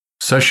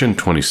Session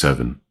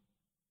 27,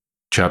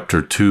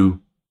 Chapter 2,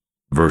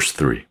 Verse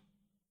 3.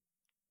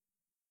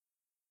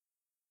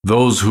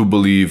 Those who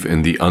believe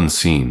in the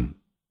unseen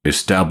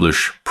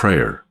establish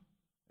prayer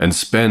and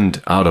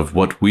spend out of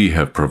what we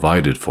have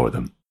provided for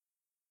them.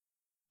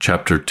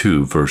 Chapter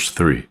 2, Verse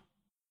 3.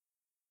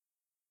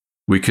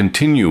 We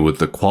continue with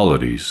the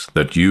qualities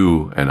that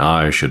you and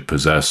I should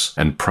possess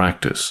and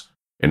practice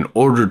in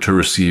order to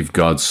receive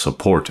God's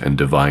support and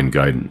divine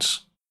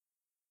guidance.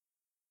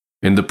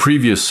 In the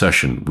previous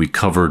session, we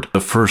covered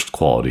the first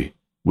quality,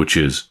 which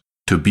is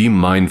to be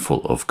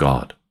mindful of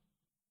God.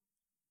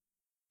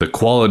 The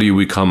quality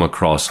we come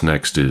across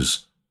next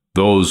is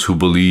those who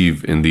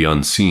believe in the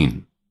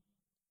unseen.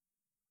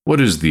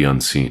 What is the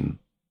unseen?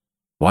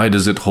 Why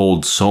does it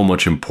hold so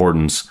much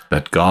importance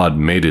that God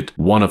made it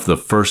one of the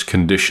first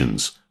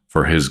conditions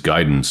for His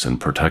guidance and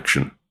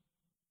protection?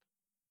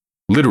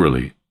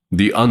 Literally,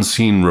 the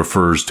unseen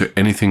refers to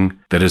anything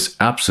that is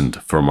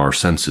absent from our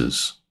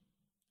senses.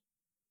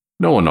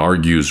 No one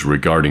argues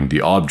regarding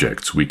the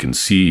objects we can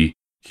see,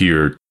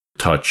 hear,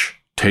 touch,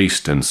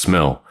 taste, and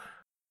smell.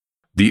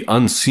 The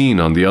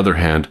unseen, on the other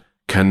hand,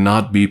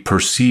 cannot be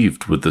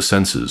perceived with the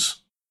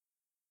senses.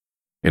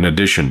 In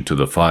addition to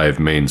the 5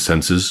 main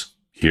senses,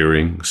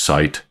 hearing,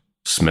 sight,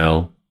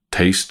 smell,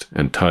 taste,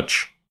 and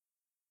touch,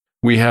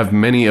 we have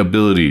many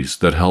abilities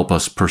that help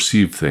us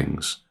perceive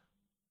things.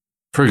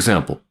 For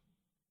example,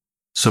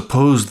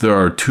 suppose there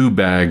are 2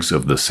 bags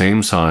of the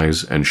same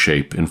size and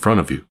shape in front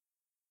of you.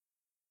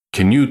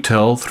 Can you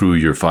tell through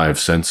your 5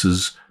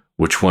 senses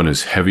which one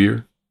is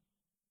heavier?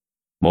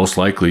 Most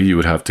likely you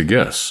would have to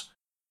guess.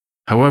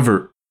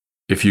 However,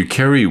 if you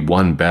carry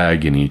 1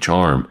 bag in each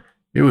arm,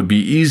 it would be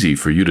easy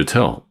for you to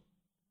tell.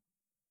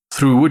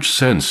 Through which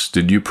sense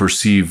did you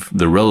perceive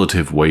the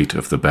relative weight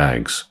of the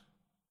bags?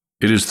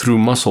 It is through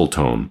muscle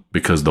tone,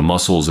 because the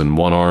muscles in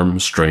one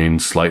arm strain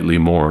slightly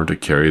more to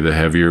carry the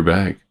heavier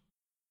bag.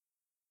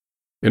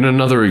 In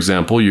another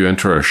example, you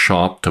enter a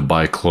shop to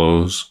buy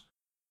clothes.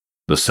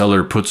 The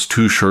seller puts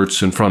 2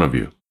 shirts in front of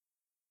you,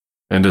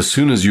 and as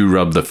soon as you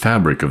rub the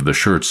fabric of the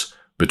shirts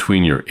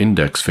between your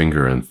index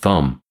finger and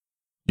thumb,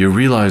 you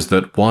realize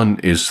that one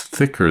is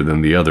thicker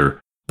than the other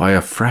by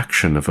a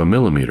fraction of a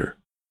millimeter.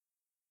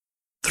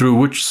 Through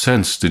which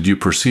sense did you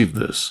perceive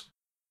this?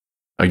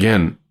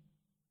 Again,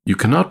 you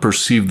cannot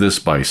perceive this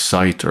by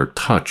sight or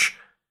touch.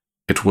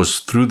 It was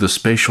through the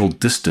spatial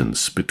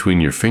distance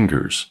between your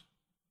fingers.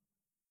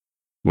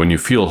 When you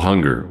feel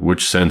hunger,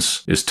 which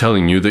sense is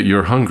telling you that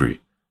you're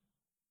hungry?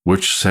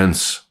 Which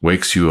sense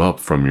wakes you up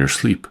from your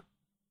sleep?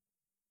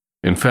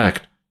 In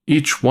fact,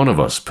 each one of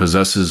us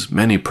possesses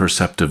many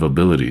perceptive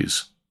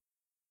abilities.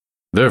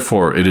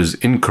 Therefore, it is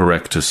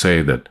incorrect to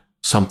say that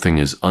something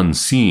is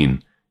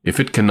unseen if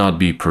it cannot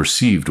be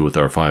perceived with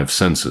our 5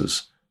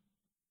 senses.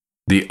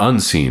 The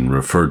unseen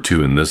referred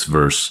to in this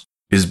verse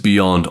is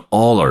beyond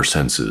all our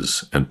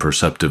senses and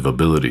perceptive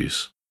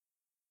abilities.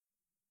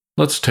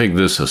 Let's take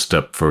this a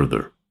step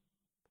further.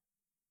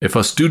 If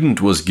a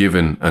student was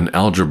given an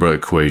algebra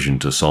equation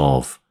to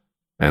solve,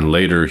 and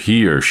later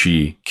he or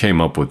she came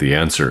up with the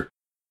answer,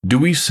 do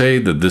we say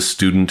that this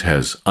student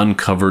has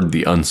uncovered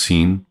the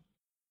unseen?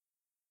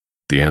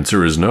 The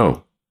answer is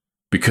no,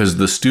 because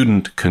the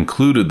student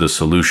concluded the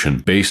solution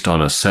based on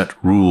a set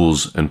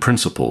rules and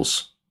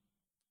principles.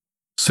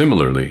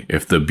 Similarly,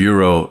 if the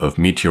Bureau of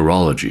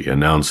Meteorology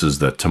announces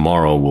that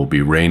tomorrow will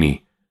be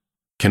rainy,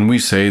 can we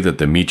say that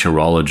the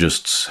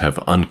meteorologists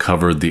have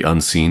uncovered the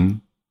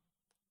unseen?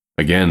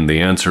 Again, the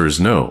answer is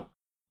no,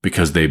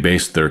 because they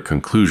based their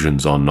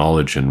conclusions on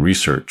knowledge and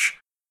research.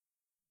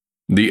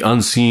 The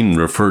unseen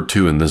referred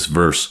to in this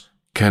verse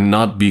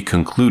cannot be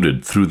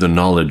concluded through the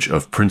knowledge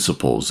of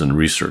principles and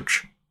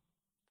research.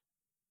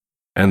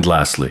 And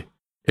lastly,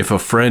 if a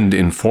friend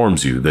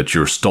informs you that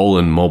your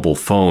stolen mobile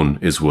phone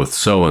is with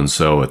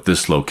so-and-so at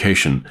this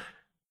location,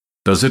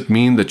 does it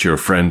mean that your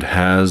friend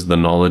has the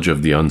knowledge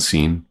of the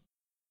unseen?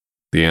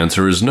 The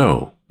answer is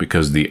no,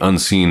 because the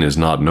unseen is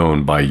not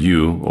known by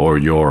you or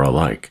your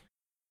alike.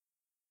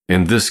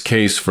 In this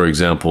case, for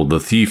example, the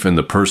thief and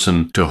the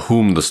person to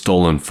whom the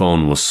stolen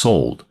phone was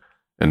sold,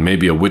 and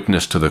maybe a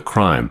witness to the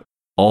crime,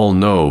 all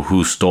know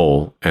who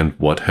stole and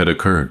what had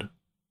occurred.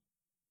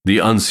 The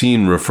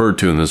unseen referred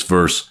to in this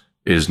verse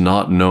is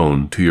not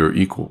known to your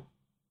equal.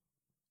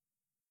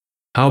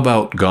 How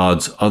about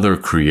God's other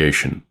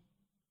creation?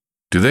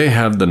 Do they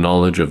have the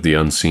knowledge of the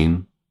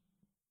unseen?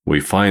 We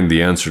find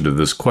the answer to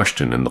this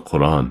question in the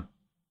Quran.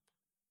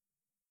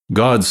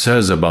 God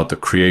says about the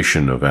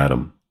creation of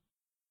Adam,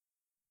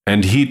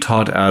 "And He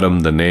taught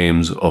Adam the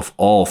names of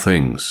all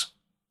things.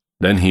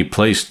 Then He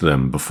placed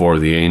them before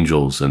the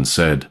angels and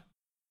said,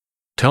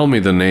 'Tell me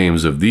the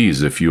names of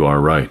these if you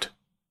are right.'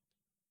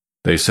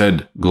 They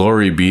said,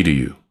 'Glory be to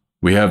you.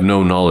 We have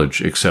no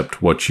knowledge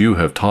except what you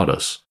have taught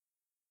us.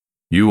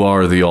 You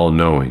are the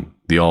all-knowing,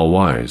 the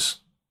all-wise.'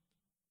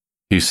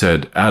 He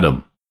said,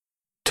 'Adam,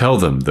 tell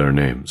them their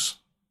names.'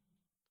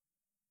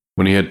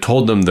 When he had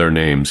told them their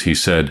names, he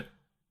said,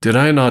 'Did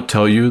I not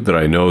tell you that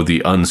I know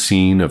the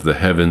unseen of the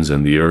heavens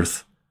and the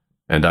earth,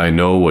 and I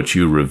know what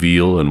you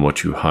reveal and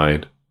what you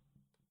hide?'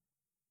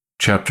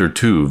 chapter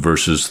 2,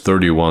 verses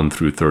 31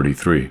 through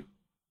 33.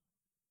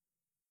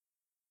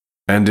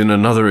 And in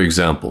another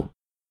example,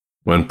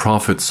 when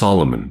Prophet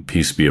Solomon,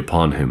 peace be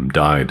upon him,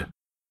 died,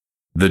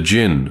 the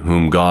jinn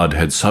whom God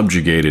had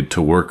subjugated to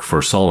work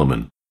for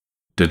Solomon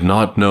did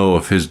not know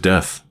of his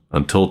death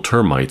until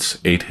termites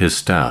ate his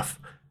staff,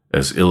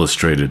 as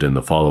illustrated in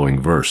the following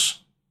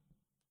verse.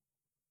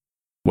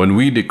 When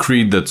we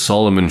decreed that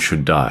Solomon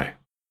should die,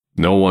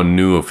 no one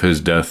knew of his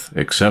death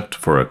except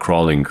for a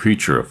crawling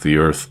creature of the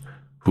earth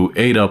who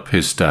ate up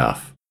his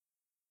staff.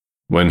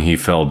 When he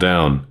fell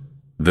down,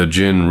 the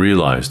jinn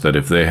realized that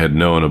if they had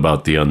known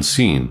about the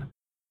unseen,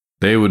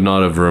 they would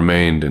not have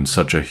remained in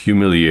such a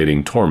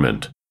humiliating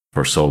torment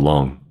for so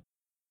long.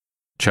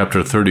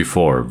 Chapter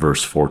 34,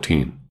 verse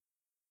 14.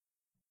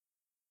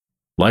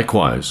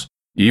 Likewise,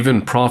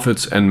 even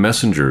prophets and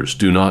messengers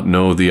do not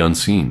know the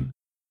unseen.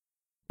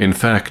 In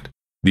fact,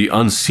 the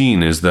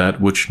unseen is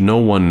that which no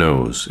one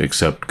knows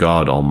except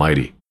God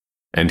Almighty,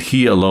 and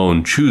He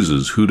alone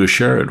chooses who to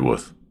share it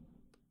with.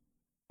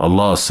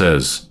 Allah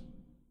says,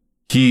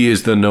 He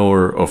is the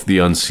knower of the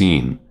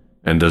unseen,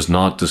 and does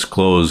not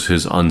disclose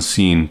His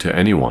unseen to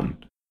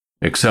anyone,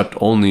 except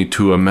only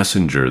to a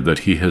messenger that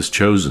He has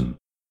chosen,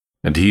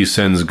 and He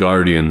sends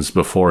guardians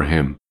before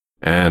Him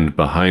and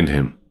behind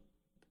Him.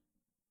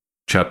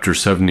 Chapter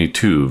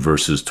 72,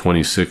 verses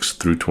 26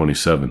 through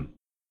 27.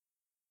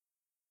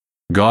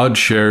 God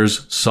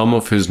shares some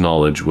of His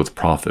knowledge with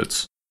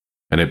prophets,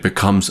 and it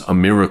becomes a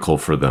miracle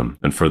for them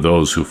and for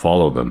those who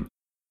follow them.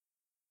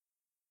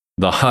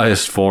 The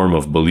highest form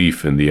of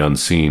belief in the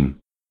unseen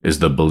is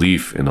the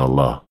belief in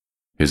Allah,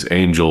 His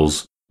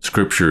angels,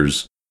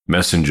 scriptures,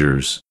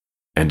 messengers,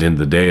 and in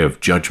the day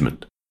of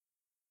judgment.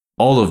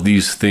 All of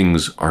these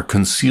things are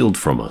concealed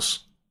from us.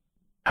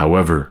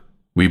 However,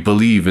 we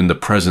believe in the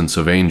presence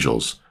of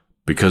angels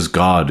because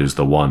God is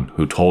the one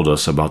who told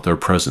us about their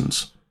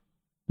presence.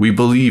 We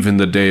believe in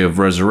the day of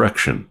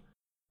resurrection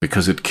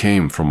because it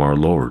came from our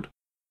Lord.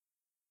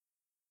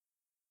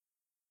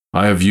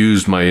 I have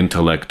used my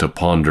intellect to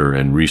ponder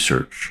and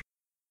research,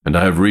 and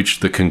I have reached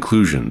the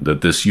conclusion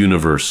that this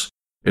universe,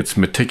 its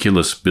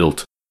meticulous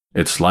built,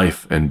 its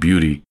life and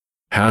beauty,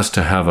 has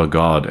to have a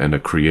God and a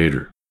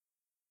creator.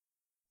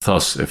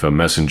 Thus, if a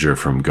messenger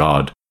from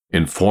God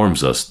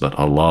informs us that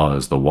Allah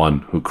is the one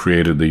who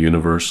created the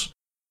universe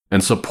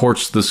and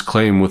supports this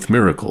claim with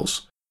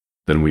miracles,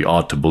 then we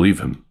ought to believe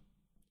him.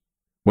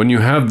 When you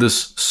have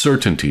this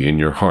certainty in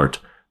your heart,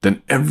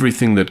 then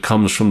everything that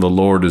comes from the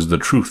Lord is the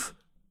truth,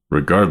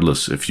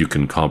 regardless if you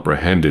can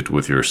comprehend it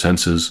with your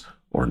senses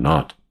or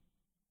not.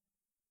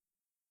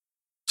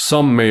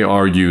 Some may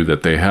argue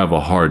that they have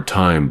a hard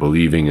time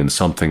believing in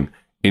something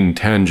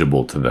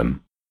intangible to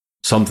them,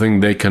 something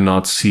they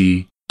cannot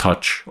see,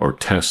 touch, or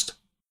test.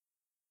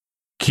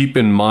 Keep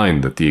in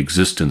mind that the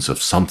existence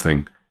of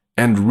something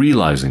and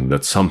realizing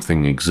that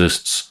something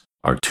exists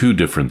are two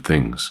different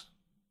things.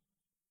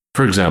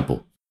 For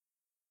example,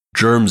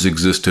 germs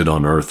existed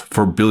on Earth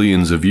for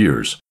billions of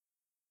years.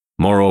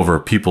 Moreover,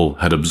 people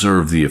had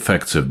observed the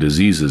effects of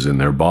diseases in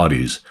their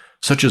bodies,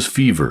 such as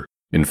fever,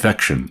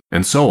 infection,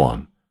 and so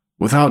on,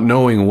 without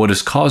knowing what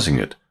is causing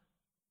it.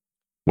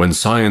 When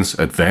science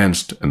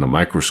advanced and the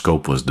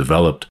microscope was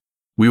developed,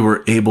 we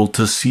were able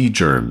to see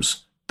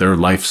germs, their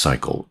life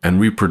cycle, and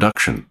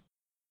reproduction.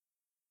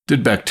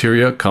 Did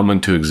bacteria come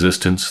into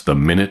existence the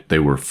minute they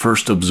were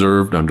first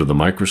observed under the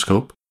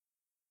microscope?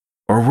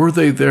 Or were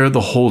they there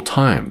the whole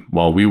time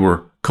while we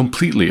were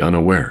completely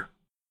unaware?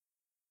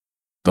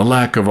 The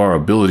lack of our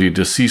ability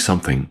to see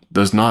something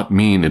does not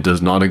mean it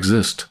does not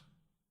exist.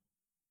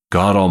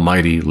 God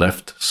Almighty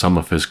left some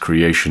of His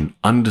creation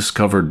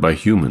undiscovered by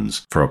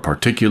humans for a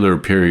particular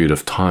period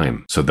of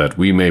time so that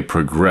we may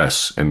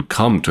progress and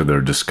come to their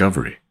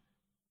discovery.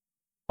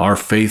 Our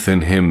faith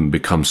in Him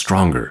becomes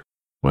stronger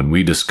when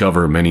we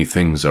discover many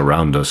things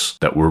around us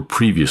that were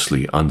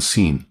previously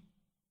unseen.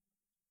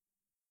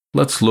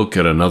 Let's look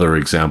at another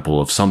example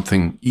of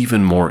something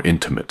even more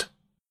intimate.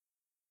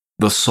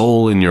 The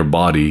soul in your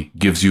body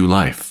gives you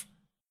life.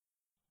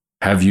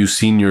 Have you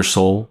seen your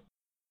soul?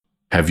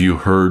 Have you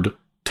heard,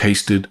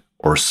 tasted,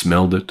 or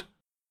smelled it?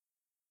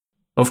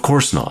 Of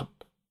course not.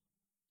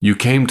 You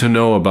came to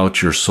know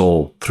about your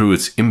soul through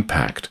its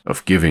impact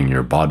of giving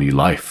your body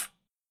life.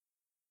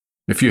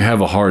 If you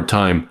have a hard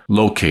time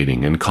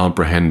locating and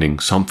comprehending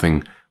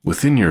something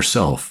within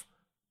yourself,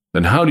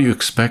 then how do you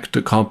expect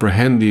to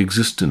comprehend the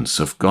existence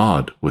of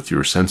God with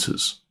your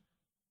senses?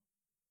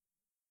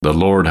 The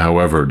Lord,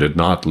 however, did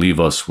not leave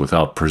us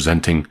without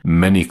presenting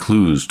many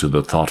clues to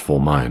the thoughtful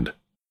mind.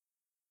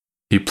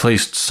 He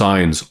placed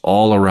signs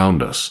all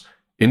around us,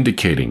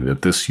 indicating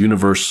that this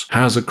universe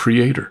has a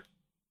creator.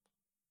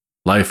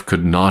 Life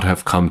could not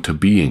have come to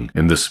being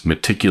in this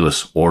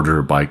meticulous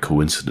order by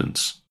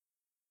coincidence.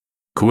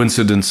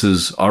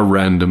 Coincidences are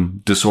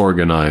random,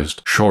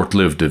 disorganized,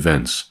 short-lived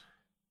events.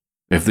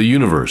 If the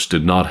universe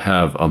did not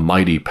have a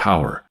mighty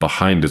power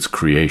behind its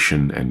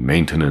creation and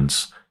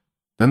maintenance,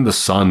 then the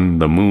sun,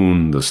 the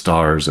moon, the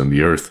stars, and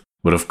the earth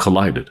would have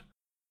collided.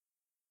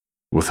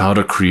 Without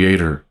a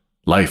creator,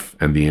 life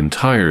and the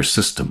entire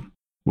system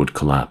would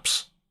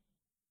collapse.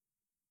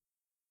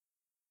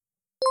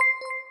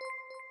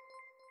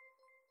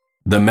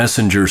 The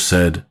messenger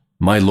said,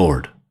 "My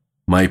Lord,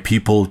 my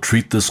people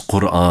treat this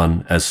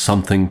Quran as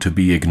something to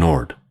be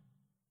ignored."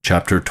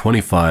 Chapter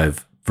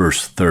 25,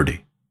 verse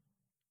 30.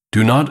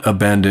 Do not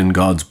abandon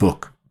God's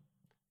book.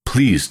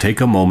 Please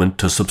take a moment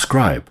to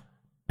subscribe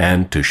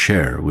and to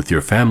share with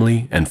your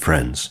family and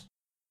friends.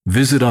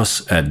 Visit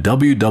us at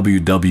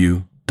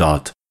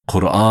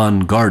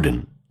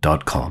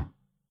www.qurangarden.com.